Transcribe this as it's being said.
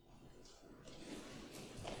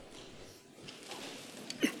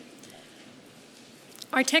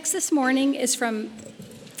Our text this morning is from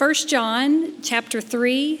 1 John chapter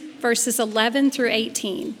 3, verses 11 through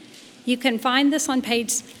 18. You can find this on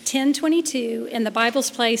page 1022 in the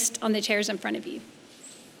Bibles placed on the chairs in front of you.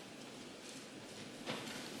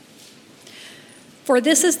 For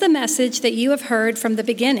this is the message that you have heard from the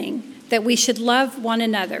beginning, that we should love one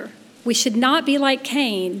another. We should not be like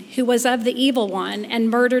Cain, who was of the evil one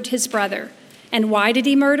and murdered his brother. And why did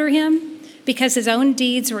he murder him? Because his own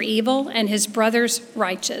deeds were evil and his brother's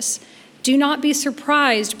righteous. Do not be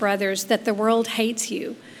surprised, brothers, that the world hates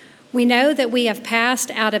you. We know that we have passed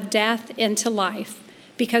out of death into life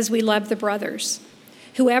because we love the brothers.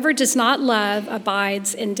 Whoever does not love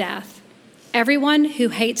abides in death. Everyone who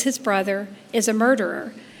hates his brother is a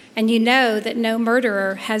murderer, and you know that no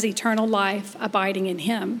murderer has eternal life abiding in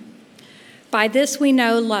him. By this we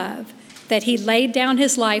know love, that he laid down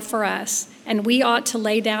his life for us, and we ought to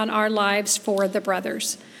lay down our lives for the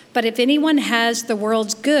brothers. But if anyone has the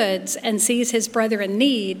world's goods and sees his brother in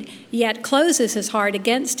need, yet closes his heart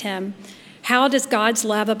against him, how does God's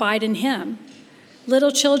love abide in him?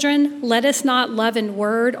 Little children, let us not love in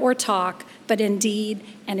word or talk, but in deed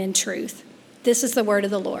and in truth. This is the word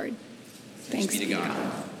of the Lord. Thanks be to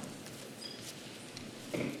God.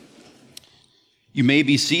 You may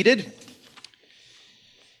be seated.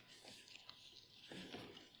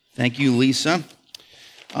 Thank you, Lisa.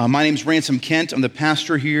 My name's Ransom Kent. I'm the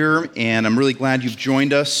pastor here, and I'm really glad you've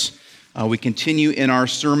joined us. We continue in our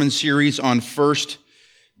sermon series on 1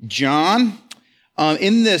 John.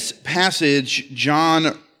 In this passage,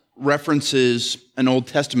 John references an Old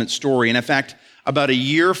Testament story, and in fact, about a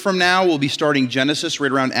year from now, we'll be starting Genesis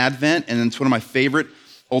right around Advent, and it's one of my favorite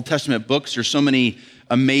Old Testament books. There's so many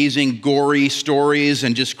amazing, gory stories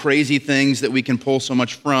and just crazy things that we can pull so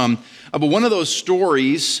much from. But one of those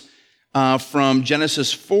stories from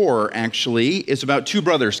Genesis 4, actually, is about two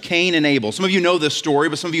brothers, Cain and Abel. Some of you know this story,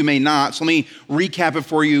 but some of you may not, so let me recap it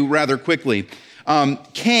for you rather quickly.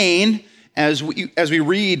 Cain, as we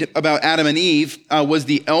read about Adam and Eve, was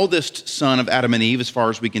the eldest son of Adam and Eve, as far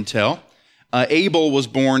as we can tell. Abel was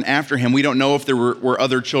born after him. We don't know if there were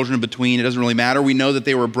other children in between. It doesn't really matter. We know that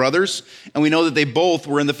they were brothers, and we know that they both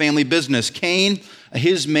were in the family business. Cain,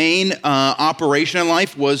 his main operation in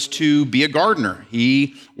life was to be a gardener.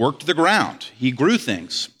 He worked the ground. He grew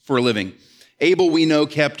things for a living. Abel, we know,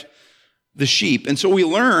 kept the sheep. And so we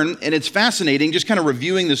learn, and it's fascinating, just kind of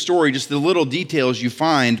reviewing the story, just the little details you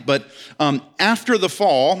find. But after the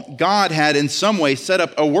fall, God had in some way set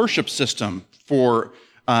up a worship system for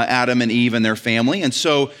Adam and Eve and their family. And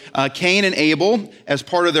so Cain and Abel, as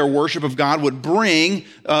part of their worship of God, would bring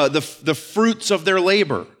the fruits of their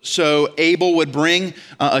labor. So Abel would bring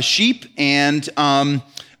a sheep, and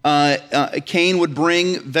Cain would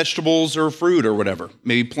bring vegetables or fruit or whatever,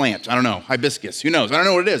 maybe plant, I don't know, hibiscus, who knows? I don't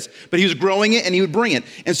know what it is. But he was growing it, and he would bring it.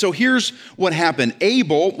 And so here's what happened.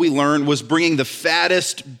 Abel, we learned, was bringing the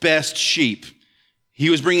fattest, best sheep. He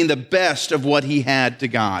was bringing the best of what he had to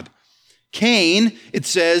God. Cain, it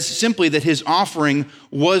says simply that his offering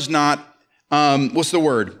was not,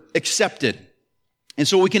 accepted. And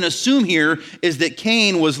so what we can assume here is that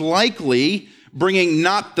Cain was likely bringing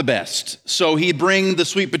not the best. So he'd bring the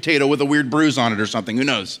sweet potato with a weird bruise on it or something, who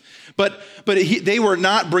knows? But they were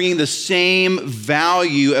not bringing the same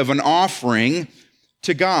value of an offering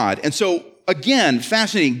to God. And so again,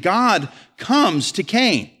 fascinating, God comes to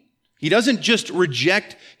Cain. He doesn't just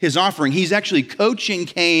reject his offering. He's actually coaching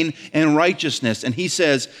Cain in righteousness. And he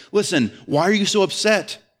says, listen, why are you so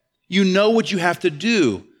upset? You know what you have to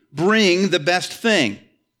do. Bring the best thing.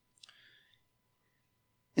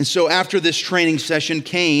 And so after this training session,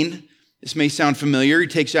 Cain, this may sound familiar, he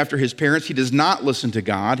takes after his parents. He does not listen to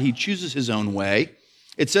God. He chooses his own way.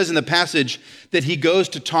 It says in the passage that he goes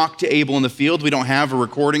to talk to Abel in the field. We don't have a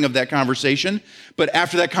recording of that conversation. But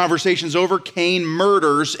after that conversation's over, Cain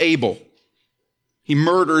murders Abel. He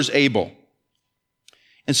murders Abel.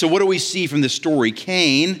 And so what do we see from this story?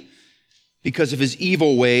 Cain, because of his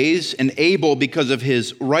evil ways, and Abel, because of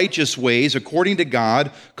his righteous ways, according to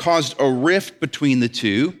God, caused a rift between the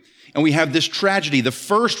two. And we have this tragedy. The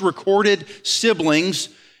first recorded siblings,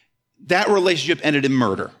 that relationship ended in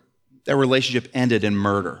murder. That relationship ended in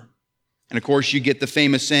murder. And of course, you get the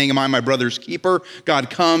famous saying, am I my brother's keeper? God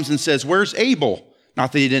comes and says, where's Abel?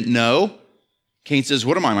 Not that he didn't know. Cain says,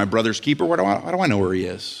 what am I, my brother's keeper? How do I know where he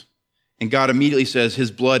is? And God immediately says, his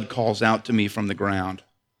blood calls out to me from the ground.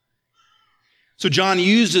 So John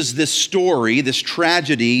uses this story, this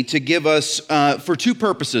tragedy, to give us, for two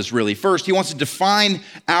purposes, really. First, he wants to define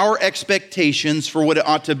our expectations for what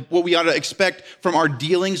we ought to expect from our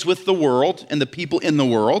dealings with the world and the people in the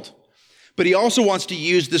world. But he also wants to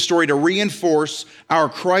use this story to reinforce our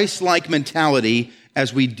Christ-like mentality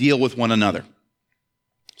as we deal with one another.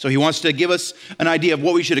 So he wants to give us an idea of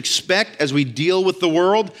what we should expect as we deal with the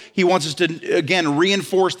world. He wants us to, again,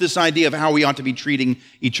 reinforce this idea of how we ought to be treating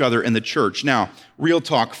each other in the church. Now, real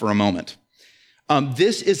talk for a moment.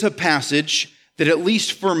 This is a passage that, at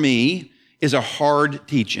least for me, is a hard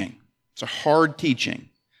teaching. It's a hard teaching.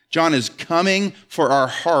 John is coming for our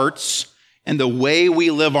hearts and the way we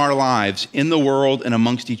live our lives in the world and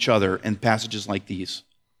amongst each other in passages like these.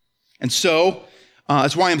 And so,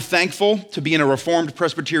 that's why I'm thankful to be in a Reformed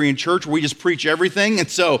Presbyterian church where we just preach everything. And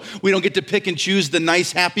so we don't get to pick and choose the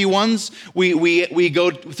nice, happy ones. We go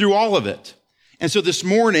through all of it. And so this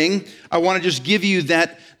morning, I want to just give you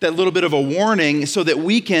that little bit of a warning so that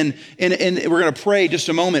we can, and we're going to pray just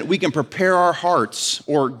a moment, we can prepare our hearts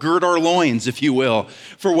or gird our loins, if you will,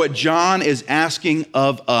 for what John is asking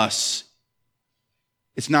of us.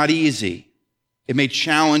 It's not easy. It may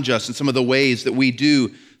challenge us in some of the ways that we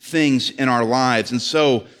do things in our lives. And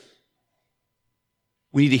so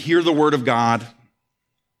we need to hear the word of God.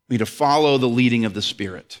 We need to follow the leading of the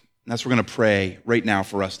Spirit. And that's what we're going to pray right now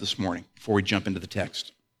for us this morning before we jump into the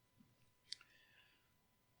text.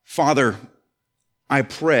 Father, I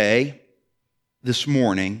pray this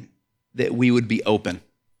morning that we would be open.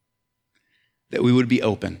 That we would be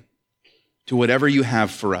open to whatever you have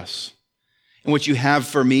for us. And what you have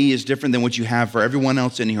for me is different than what you have for everyone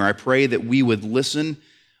else in here. I pray that we would listen,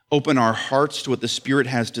 open our hearts to what the Spirit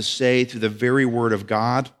has to say through the very word of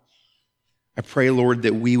God. I pray, Lord,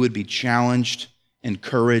 that we would be challenged,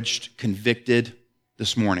 encouraged, convicted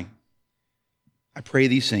this morning. I pray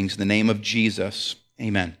these things in the name of Jesus.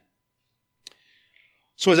 Amen.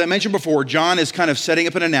 So as I mentioned before, John is kind of setting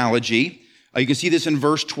up an analogy. You can see this in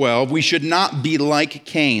verse 12. We should not be like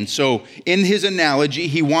Cain. So in his analogy,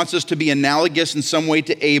 he wants us to be analogous in some way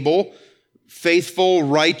to Abel, faithful,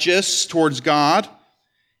 righteous towards God.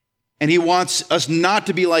 And he wants us not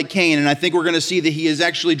to be like Cain. And I think we're going to see that he is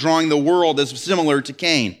actually drawing the world as similar to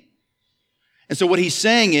Cain. And so what he's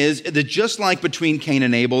saying is that just like between Cain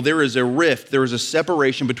and Abel, there is a rift, there is a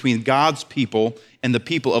separation between God's people and the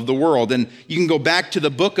people of the world. And you can go back to the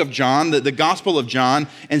book of John, the Gospel of John,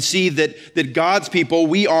 and see that God's people,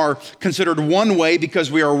 we are considered one way because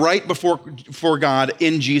we are right before God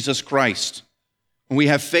in Jesus Christ. When we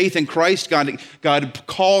have faith in Christ, God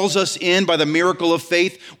calls us in by the miracle of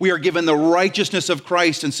faith. We are given the righteousness of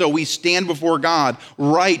Christ, and so we stand before God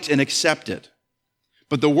right and accepted.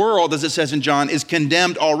 But the world, as it says in John, is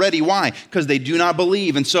condemned already. Why? Because they do not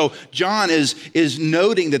believe. And so John is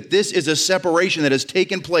noting that this is a separation that has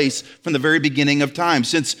taken place from the very beginning of time,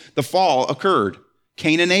 since the fall occurred,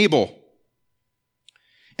 Cain and Abel.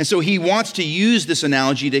 And so he wants to use this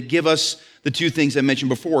analogy to give us the two things I mentioned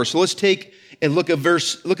before. So let's take and look at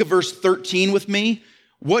verse 13 with me.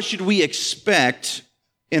 What should we expect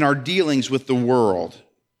in our dealings with the world?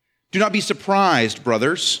 Do not be surprised,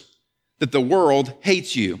 brothers, that the world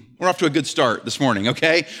hates you. We're off to a good start this morning,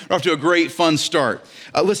 okay? We're off to a great, fun start.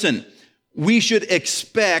 Listen, we should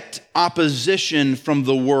expect opposition from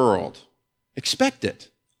the world. Expect it.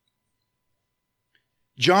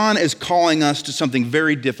 John is calling us to something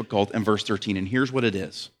very difficult in verse 13, and here's what it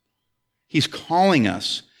is. He's calling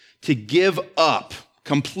us to give up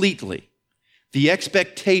completely the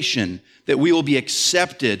expectation that we will be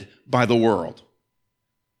accepted by the world.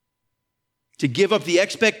 To give up the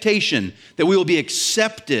expectation that we will be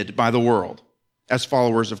accepted by the world as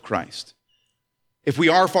followers of Christ. If we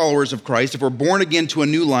are followers of Christ, if we're born again to a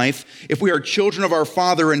new life, if we are children of our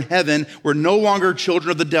Father in heaven, we're no longer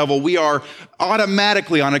children of the devil. We are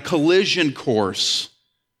automatically on a collision course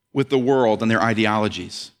with the world and their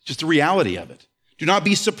ideologies. Just the reality of it. Do not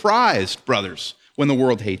be surprised, brothers, when the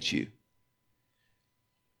world hates you.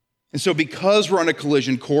 And so because we're on a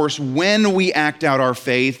collision course, when we act out our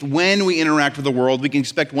faith, when we interact with the world, we can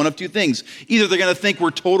expect one of two things. Either they're going to think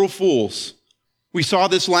we're total fools. We saw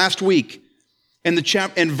this last week in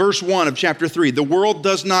verse 1 of chapter 3. The world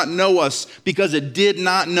does not know us because it did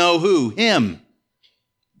not know who? Him.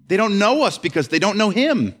 They don't know us because they don't know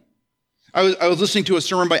him. I was listening to a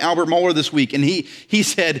sermon by Albert Mohler this week, and he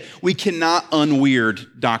said, we cannot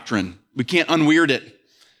unweird doctrine. We can't unweird it.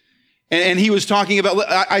 And he was talking about,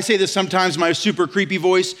 I say this sometimes, my super creepy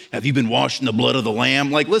voice, have you been washed in the blood of the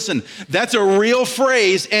Lamb? Like, listen, that's a real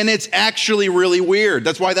phrase, and it's actually really weird.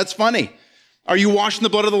 That's why that's funny. Are you washed in the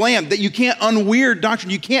blood of the Lamb? That you can't unweird doctrine.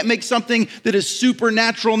 You can't make something that is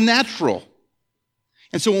supernatural natural.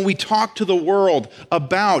 And so when we talk to the world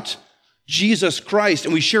about Jesus Christ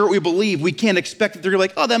and we share what we believe, we can't expect that they're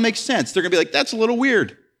like, oh, that makes sense. They're going to be like, that's a little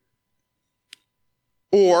weird.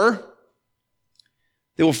 Or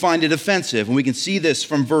they will find it offensive. And we can see this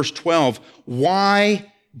from verse 12.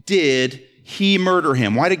 Why did he murder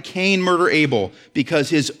him? Why did Cain murder Abel? Because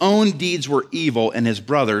his own deeds were evil and his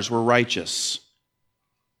brothers were righteous.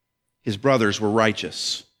 His brothers were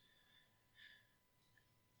righteous.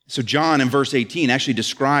 So John in verse 18 actually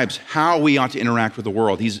describes how we ought to interact with the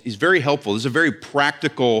world. He's very helpful. This is a very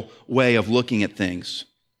practical way of looking at things.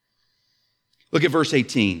 Look at verse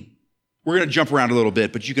 18. We're going to jump around a little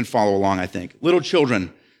bit, but you can follow along, I think. Little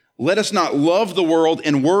children, let us not love the world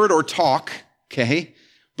in word or talk, okay,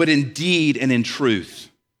 but in deed and in truth.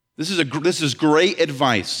 This is great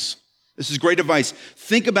advice. This is great advice.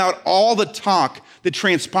 Think about all the talk that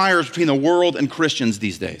transpires between the world and Christians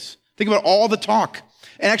these days. Think about all the talk.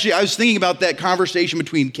 And actually, I was thinking about that conversation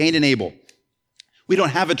between Cain and Abel. We don't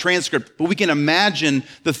have a transcript, but we can imagine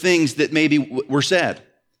the things that maybe were said.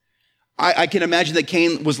 I can imagine that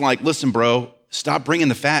Cain was like, listen, bro, stop bringing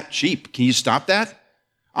the fat sheep. Can you stop that?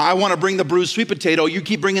 I want to bring the bruised sweet potato. You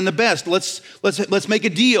keep bringing the best. Let's make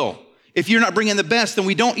a deal. If you're not bringing the best, then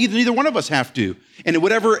we don't, neither one of us have to. And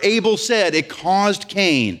whatever Abel said, it caused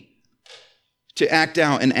Cain to act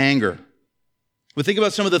out in anger. But think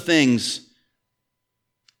about some of the things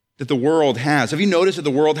that the world has. Have you noticed that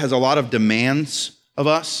the world has a lot of demands of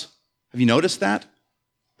us? Have you noticed that?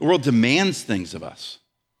 The world demands things of us.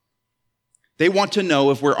 They want to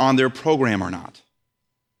know if we're on their program or not.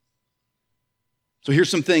 So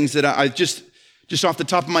here's some things that I just off the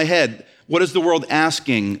top of my head. What is the world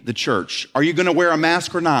asking the church? Are you going to wear a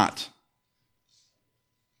mask or not?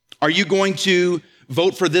 Are you going to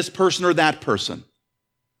vote for this person or that person?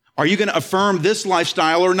 Are you going to affirm this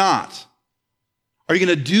lifestyle or not? Are you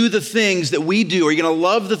going to do the things that we do? Are you going to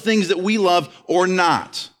love the things that we love or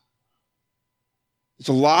not? There's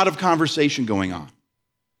a lot of conversation going on.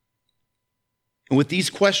 And with these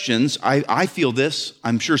questions, I feel this,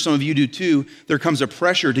 I'm sure some of you do too, there comes a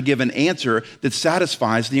pressure to give an answer that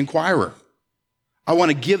satisfies the inquirer. I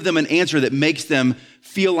want to give them an answer that makes them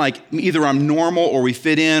feel like either I'm normal or we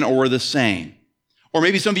fit in or we're the same. Or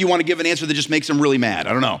maybe some of you want to give an answer that just makes them really mad.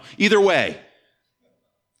 I don't know. Either way,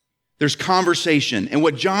 there's conversation. And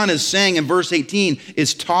what John is saying in verse 18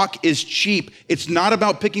 is talk is cheap. It's not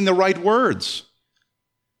about picking the right words.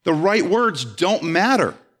 The right words don't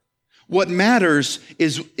matter. What matters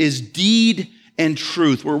is deed and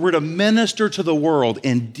truth. We're to minister to the world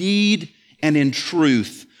in deed and in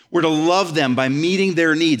truth. We're to love them by meeting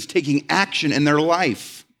their needs, taking action in their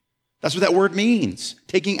life. That's what that word means,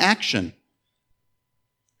 taking action.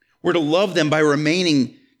 We're to love them by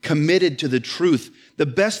remaining committed to the truth. The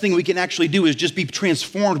best thing we can actually do is just be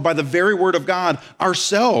transformed by the very word of God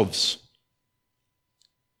ourselves.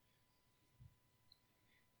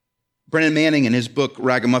 Brennan Manning, in his book,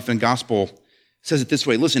 Ragamuffin Gospel, says it this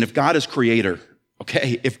way. Listen, if God is creator,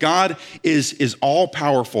 okay, if God is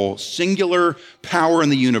all-powerful, singular power in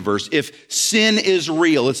the universe, if sin is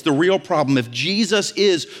real, it's the real problem, if Jesus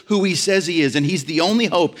is who he says he is and he's the only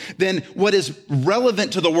hope, then what is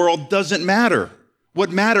relevant to the world doesn't matter. What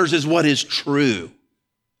matters is what is true.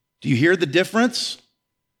 Do you hear the difference?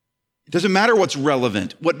 It doesn't matter what's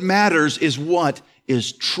relevant. What matters is what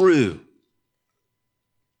is true.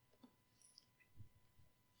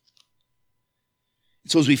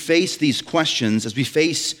 So as we face these questions, as we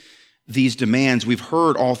face these demands, we've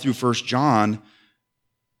heard all through 1 John,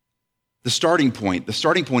 the starting point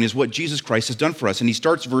is what Jesus Christ has done for us. And he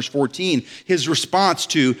starts verse 14, his response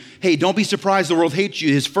to, hey, don't be surprised the world hates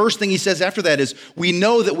you. His first thing he says after that is, we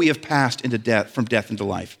know that we have passed into death, from death into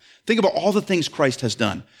life. Think about all the things Christ has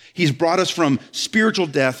done. He's brought us from spiritual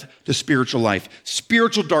death to spiritual life,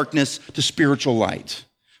 spiritual darkness to spiritual light.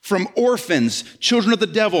 From orphans, children of the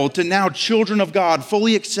devil, to now children of God,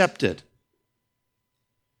 fully accepted.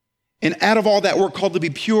 And out of all that, we're called to be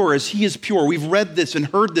pure as he is pure. We've read this and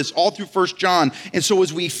heard this all through 1 John. And so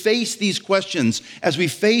as we face these questions, as we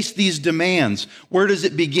face these demands, where does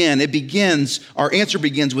it begin? Our answer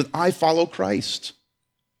begins with, I follow Christ.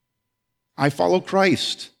 I follow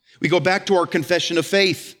Christ. We go back to our confession of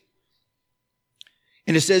faith.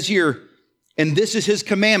 And it says here, and this is his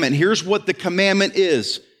commandment. Here's what the commandment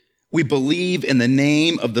is. We believe in the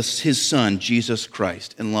name of his son, Jesus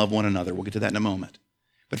Christ, and love one another. We'll get to that in a moment.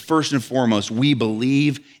 But first and foremost, we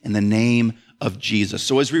believe in the name of Jesus.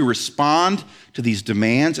 So as we respond to these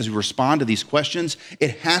demands, as we respond to these questions,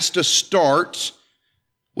 it has to start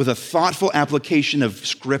with a thoughtful application of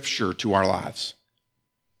Scripture to our lives.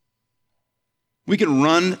 We can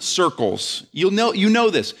run circles. You know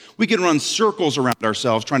this. We can run circles around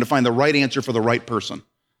ourselves trying to find the right answer for the right person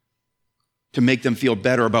to make them feel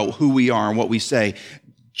better about who we are and what we say.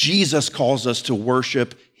 Jesus calls us to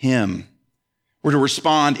worship him. We're to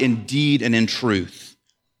respond in deed and in truth.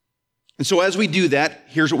 And so as we do that,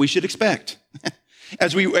 here's what we should expect.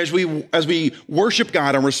 As we worship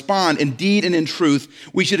God and respond in deed and in truth,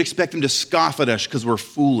 we should expect him to scoff at us because we're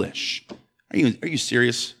foolish. Are you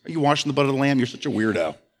serious? Are you washing the blood of the Lamb? You're such a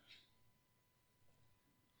weirdo.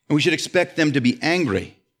 And we should expect them to be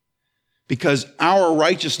angry because our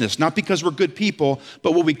righteousness, not because we're good people,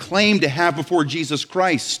 but what we claim to have before Jesus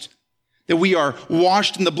Christ, that we are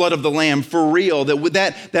washed in the blood of the Lamb for real,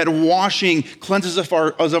 that washing cleanses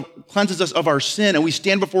us of our sin, and we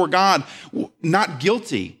stand before God not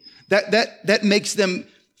guilty. That makes them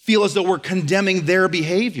feel as though we're condemning their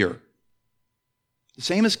behavior. The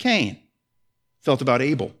same as Cain felt about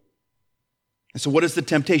Abel. And so what is the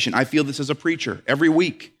temptation? I feel this as a preacher every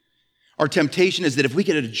week. Our temptation is that if we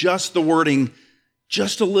could adjust the wording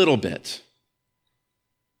just a little bit,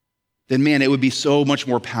 then man, it would be so much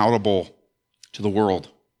more palatable to the world.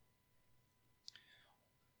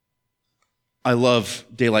 I love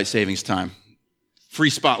daylight savings time. Free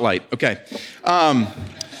spotlight. Okay. I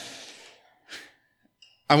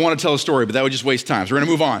want to tell a story, but that would just waste time. So we're going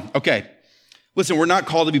to move on. Okay. Listen, we're not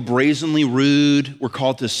called to be brazenly rude. We're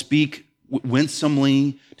called to speak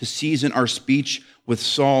winsomely, to season our speech with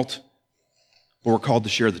salt, but we're called to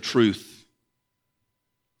share the truth.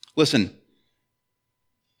 Listen,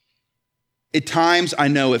 at times I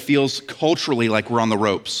know it feels culturally like we're on the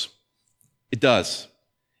ropes. It does.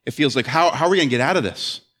 It feels like, how are we going to get out of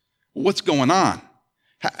this? What's going on?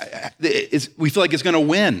 We feel like it's going to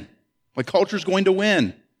win. Like culture's going to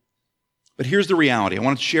win. But here's the reality. I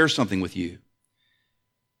want to share something with you.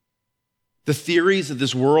 The theories that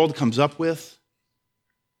this world comes up with.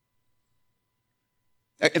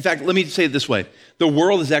 In fact, let me say it this way. The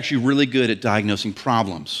world is actually really good at diagnosing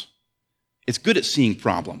problems. It's good at seeing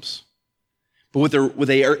problems. But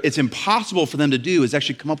it's impossible for them to do is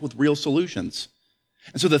actually come up with real solutions.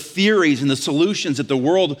 And so the theories and the solutions that the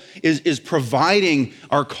world is providing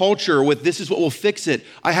our culture with, this is what will fix it.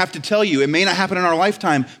 I have to tell you, it may not happen in our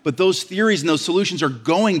lifetime, but those theories and those solutions are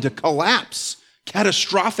going to collapse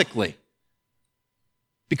catastrophically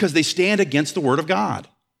because they stand against the Word of God.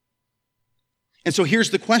 And so here's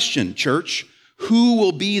the question, church. Who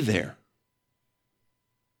will be there?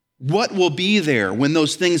 What will be there when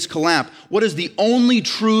those things collapse? What is the only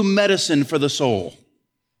true medicine for the soul?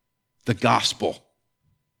 The gospel.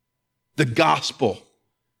 The gospel.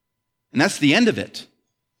 And that's the end of it.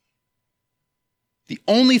 The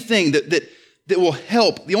only thing that will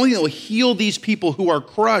help, the only thing that will heal these people who are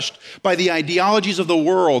crushed by the ideologies of the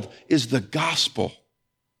world is the gospel.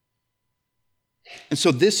 And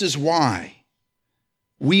so this is why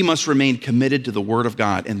we must remain committed to the Word of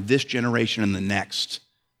God in this generation and the next,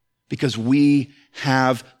 because we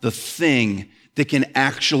have the thing that can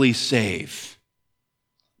actually save.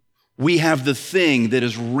 We have the thing that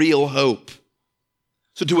is real hope.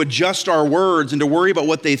 So to adjust our words and to worry about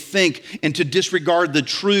what they think and to disregard the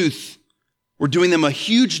truth, we're doing them a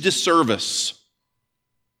huge disservice.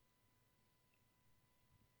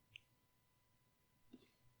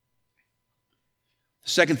 The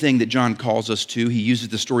second thing that John calls us to, he uses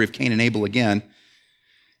the story of Cain and Abel again,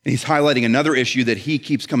 and he's highlighting another issue that he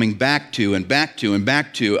keeps coming back to and back to and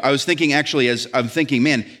back to. I was thinking actually, as I'm thinking,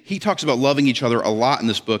 man, he talks about loving each other a lot in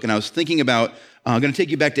this book, and I was thinking about, I'm going to take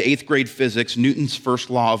you back to 8th grade physics, Newton's first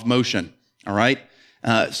law of motion, all right?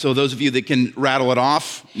 So those of you that can rattle it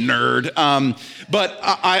off, nerd. But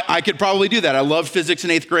I could probably do that. I loved physics in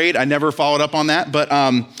 8th grade. I never followed up on that. But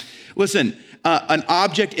listen, an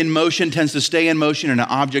object in motion tends to stay in motion, and an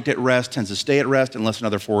object at rest tends to stay at rest unless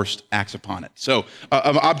another force acts upon it. So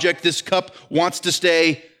an object, this cup, wants to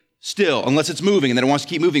stay still unless it's moving, and then it wants to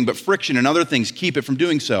keep moving, but friction and other things keep it from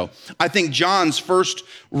doing so. I think John's first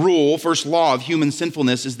law of human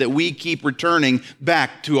sinfulness is that we keep returning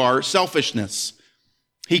back to our selfishness.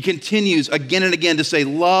 He continues again and again to say,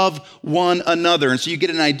 love one another. And so you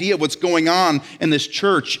get an idea of what's going on in this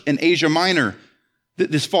church in Asia Minor.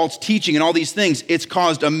 This false teaching and all these things, it's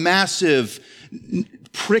caused a massive,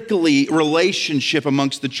 prickly relationship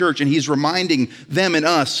amongst the church. And he's reminding them and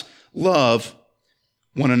us, love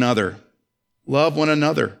one another. Love one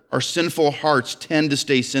another. Our sinful hearts tend to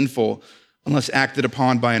stay sinful unless acted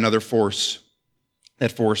upon by another force.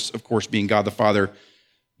 That force, of course, being God the Father,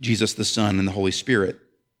 Jesus the Son, and the Holy Spirit.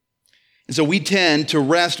 And so we tend to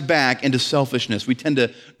rest back into selfishness. We tend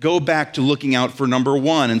to go back to looking out for number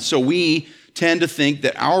one. And so we tend to think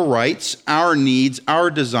that our rights, our needs,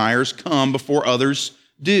 our desires come before others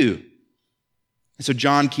do. And so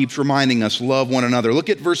John keeps reminding us, love one another. Look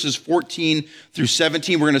at verses 14 through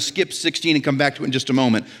 17. We're going to skip 16 and come back to it in just a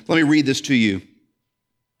moment. Let me read this to you.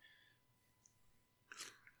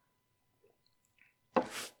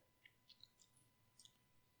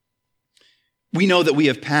 We know that we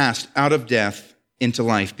have passed out of death into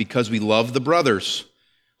life because we love the brothers.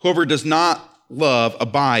 Whoever does not love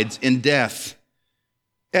abides in death.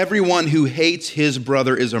 Everyone who hates his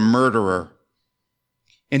brother is a murderer.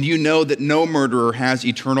 And you know that no murderer has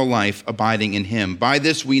eternal life abiding in him. By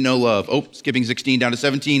this we know love. Skipping 16 down to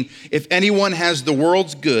 17. If anyone has the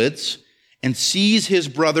world's goods and sees his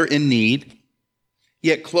brother in need,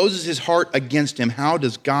 yet closes his heart against him, how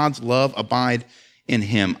does God's love abide in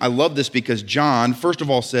him? I love this because John, first of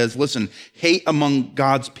all, says, listen, hate among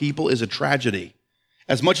God's people is a tragedy.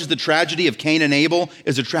 As much as the tragedy of Cain and Abel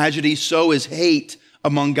is a tragedy, so is hate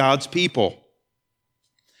among God's people.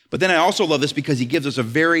 But then I also love this because he gives us a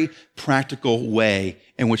very practical way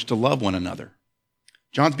in which to love one another.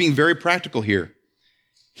 John's being very practical here.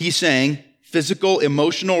 He's saying physical,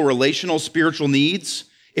 emotional, relational, spiritual needs,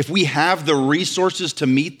 if we have the resources to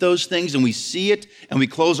meet those things and we see it and we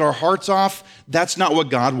close our hearts off, that's not what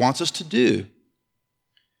God wants us to do.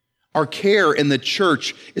 Our care in the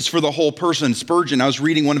church is for the whole person. Spurgeon, I was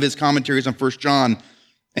reading one of his commentaries on 1 John,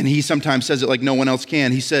 and he sometimes says it like no one else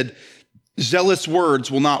can. He said, zealous words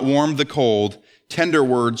will not warm the cold. Tender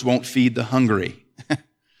words won't feed the hungry.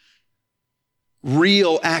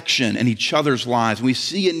 Real action in each other's lives. When we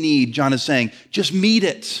see a need, John is saying, just meet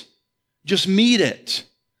it. Just meet it.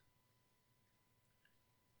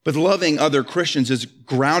 But loving other Christians is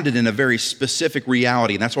grounded in a very specific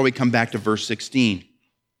reality, and that's why we come back to verse 16.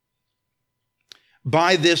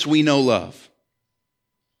 By this we know love,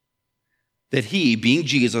 that he, being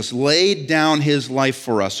Jesus, laid down his life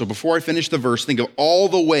for us. So before I finish the verse, think of all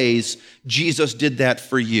the ways Jesus did that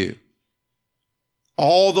for you.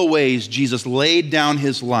 All the ways Jesus laid down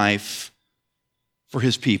his life for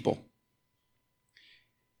his people.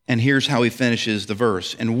 And here's how he finishes the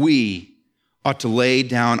verse. And we ought to lay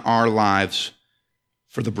down our lives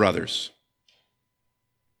for the brothers.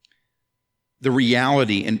 The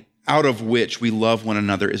reality and out of which we love one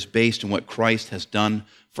another is based on what Christ has done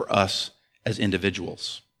for us as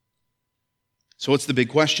individuals. So what's the big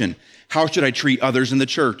question? How should I treat others in the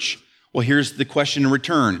church? Well, here's the question in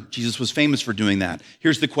return. Jesus was famous for doing that.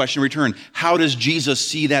 Here's the question in return. How does Jesus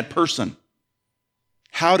see that person?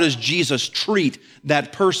 How does Jesus treat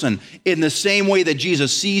that person? In the same way that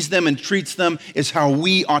Jesus sees them and treats them is how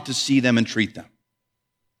we ought to see them and treat them.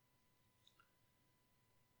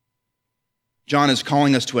 John is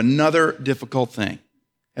calling us to another difficult thing,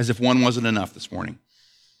 as if one wasn't enough this morning.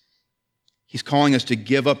 He's calling us to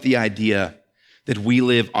give up the idea that we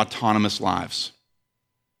live autonomous lives.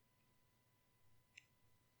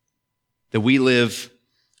 That we live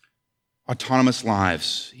autonomous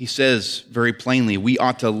lives. He says very plainly, we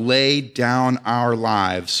ought to lay down our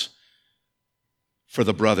lives for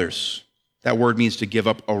the brothers. That word means to give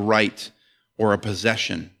up a right or a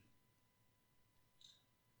possession.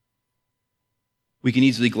 We can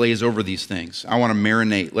easily glaze over these things. I want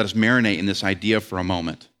to let us marinate in this idea for a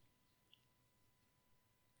moment.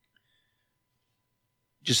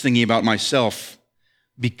 Just thinking about myself,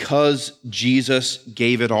 because Jesus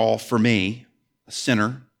gave it all for me, a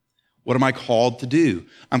sinner, what am I called to do?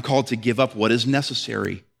 I'm called to give up what is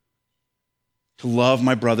necessary to love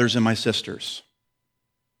my brothers and my sisters.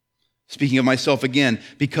 Speaking of myself again,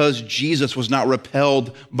 because Jesus was not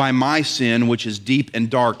repelled by my sin, which is deep and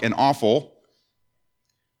dark and awful,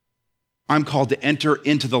 I'm called to enter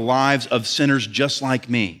into the lives of sinners just like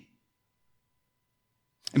me.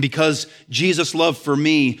 And because Jesus' love for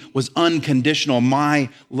me was unconditional, my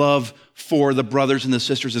love for the brothers and the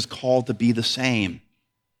sisters is called to be the same.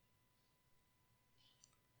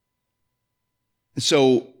 And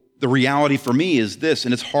so the reality for me is this,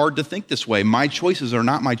 and it's hard to think this way. My choices are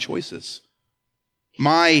not my choices.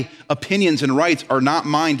 My opinions and rights are not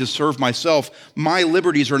mine to serve myself. My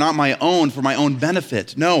liberties are not my own for my own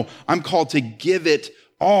benefit. No, I'm called to give it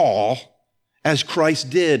all as Christ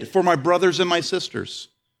did for my brothers and my sisters.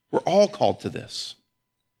 We're all called to this.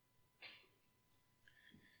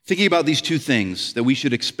 Thinking about these two things, that we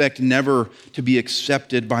should expect never to be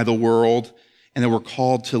accepted by the world and that we're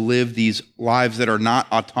called to live these lives that are not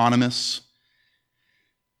autonomous.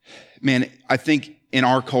 Man, I think in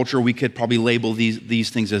our culture, we could probably label these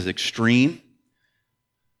things as extreme.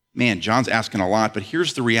 Man, John's asking a lot, but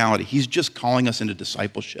here's the reality. He's just calling us into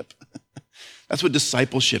discipleship. That's what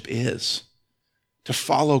discipleship is. To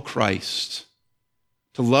follow Christ.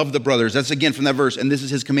 To love the brothers. That's again from that verse, and this is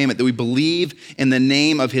his commandment, that we believe in the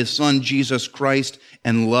name of his son, Jesus Christ,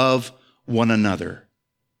 and love one another.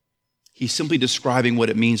 He's simply describing what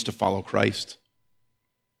it means to follow Christ.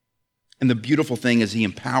 And the beautiful thing is he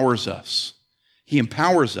empowers us. He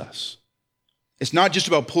empowers us. It's not just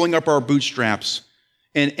about pulling up our bootstraps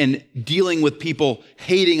and dealing with people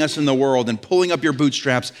hating us in the world and pulling up your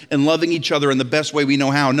bootstraps and loving each other in the best way we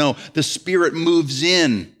know how. No, the Spirit moves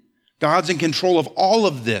in. God's in control of all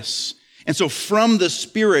of this. And so from the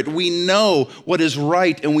Spirit, we know what is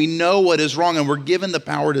right and we know what is wrong, and we're given the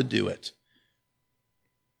power to do it.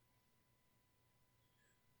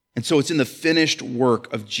 And so it's in the finished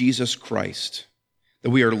work of Jesus Christ that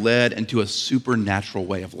we are led into a supernatural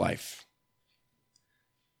way of life.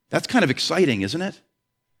 That's kind of exciting, isn't it?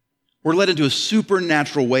 We're led into a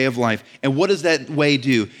supernatural way of life. And what does that way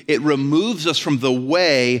do? It removes us from the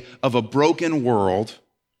way of a broken world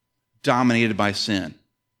dominated by sin.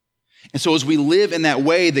 And so as we live in that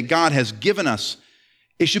way that God has given us,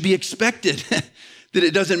 it should be expected that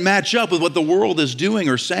it doesn't match up with what the world is doing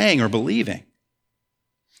or saying or believing.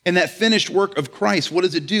 And that finished work of Christ, what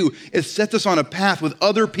does it do? It sets us on a path with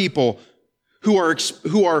other people who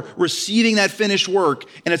are receiving that finished work,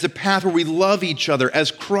 and it's a path where we love each other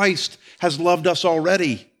as Christ has loved us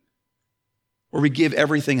already, where we give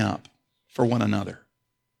everything up for one another.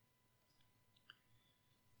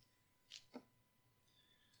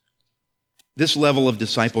 This level of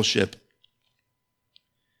discipleship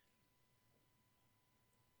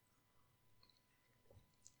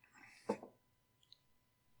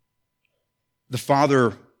the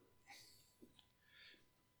Father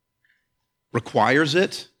requires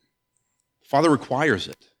it. The Father requires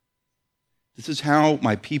it. This is how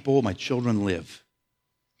my people, my children live.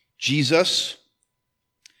 Jesus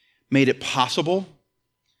made it possible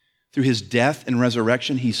through his death and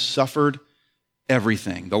resurrection. He suffered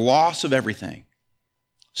everything, the loss of everything,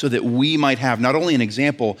 so that we might have not only an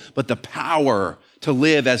example, but the power to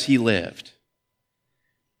live as he lived.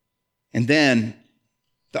 And then,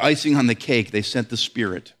 the icing on the cake, they sent the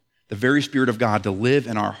Spirit, the very Spirit of God, to live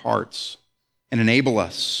in our hearts and enable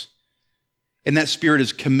us. And that Spirit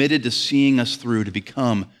is committed to seeing us through to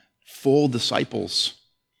become full disciples,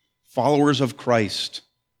 followers of Christ,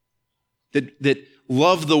 that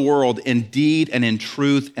love the world in deed and in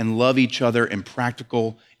truth and love each other in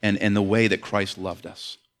practical and the way that Christ loved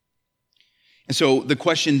us. And so the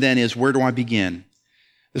question then is, where do I begin?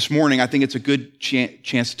 This morning, I think it's a good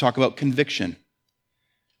chance to talk about conviction.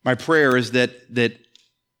 My prayer is that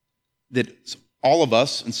all of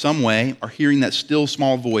us, in some way, are hearing that still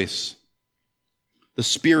small voice, the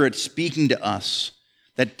Spirit speaking to us,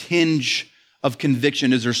 that tinge of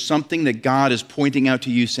conviction. Is there something that God is pointing out to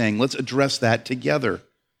you, saying, let's address that together?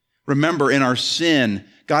 Remember, in our sin,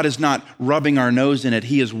 God is not rubbing our nose in it.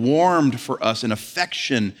 He is warmed for us in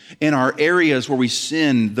affection in our areas where we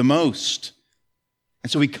sin the most.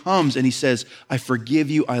 And so he comes and he says, I forgive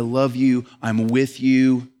you, I love you, I'm with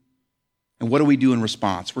you. And what do we do in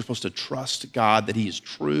response? We're supposed to trust God that he is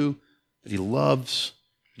true, that he loves,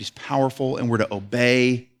 that he's powerful, and we're to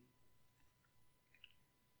obey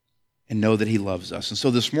and know that he loves us. And so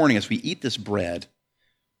this morning, as we eat this bread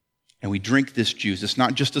and we drink this juice, it's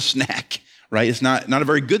not just a snack, right? It's not a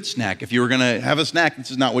very good snack. If you were going to have a snack, this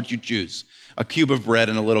is not what you choose. A cube of bread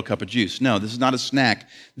and a little cup of juice. No, this is not a snack.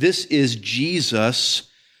 This is Jesus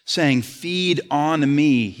saying, feed on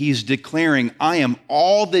me. He's declaring, I am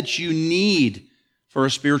all that you need for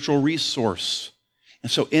a spiritual resource.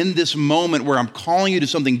 And so in this moment where I'm calling you to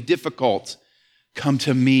something difficult, come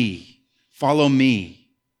to me, follow me.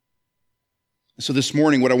 And so this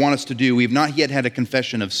morning, what I want us to do, we've not yet had a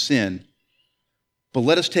confession of sin, but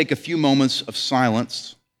let us take a few moments of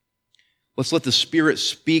silence. Let's let the Spirit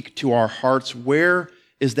speak to our hearts. Where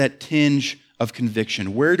is that tinge of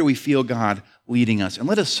conviction? Where do we feel God leading us? And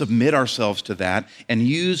let us submit ourselves to that and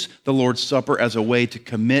use the Lord's Supper as a way to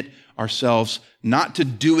commit ourselves not to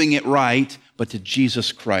doing it right, but to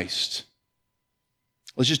Jesus Christ.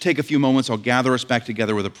 Let's just take a few moments. I'll gather us back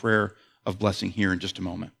together with a prayer of blessing here in just a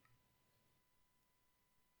moment.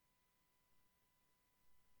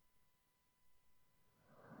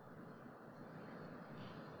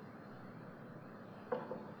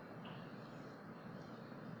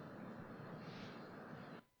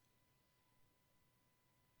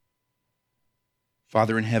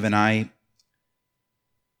 Father in heaven, I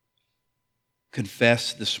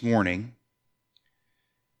confess this morning,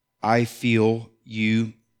 I feel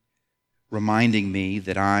you reminding me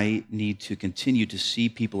that I need to continue to see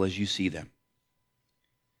people as you see them.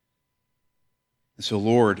 And so,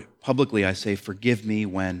 Lord, publicly I say, forgive me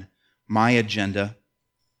when my agenda,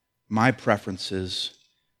 my preferences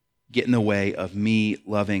get in the way of me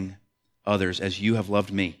loving others as you have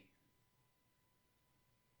loved me.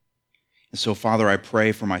 And so, Father, I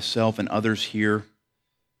pray for myself and others here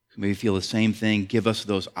who maybe feel the same thing. Give us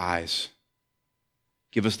those eyes.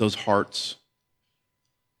 Give us those hearts.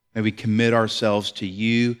 May we commit ourselves to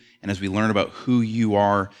you, and as we learn about who you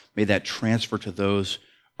are, may that transfer to those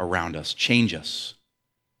around us. Change us.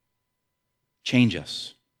 Change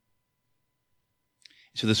us.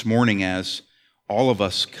 So this morning, as all of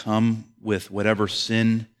us come with whatever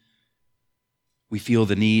sin we feel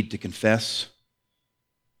the need to confess,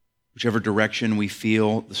 whichever direction we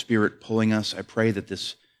feel the Spirit pulling us, I pray that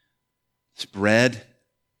this bread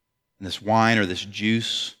and this wine or this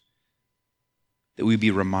juice, that we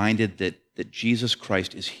be reminded that Jesus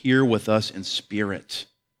Christ is here with us in spirit.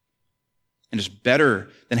 And it's better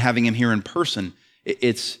than having him here in person.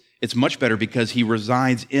 It's much better because he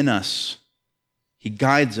resides in us. He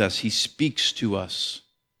guides us. He speaks to us.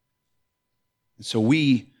 And so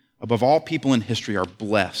we, above all people in history, are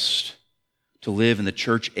blessed to live in the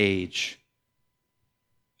church age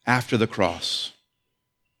after the cross.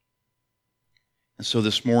 And so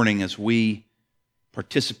this morning, as we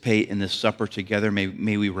participate in this supper together, may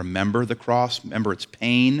we remember the cross, remember its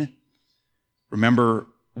pain, remember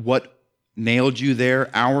what nailed you there,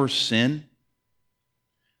 our sin,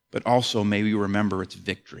 but also may we remember its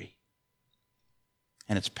victory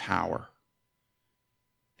and its power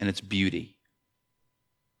and its beauty.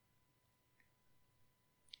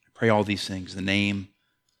 I pray all these things in the name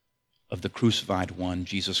of the crucified one,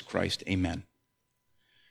 Jesus Christ. Amen.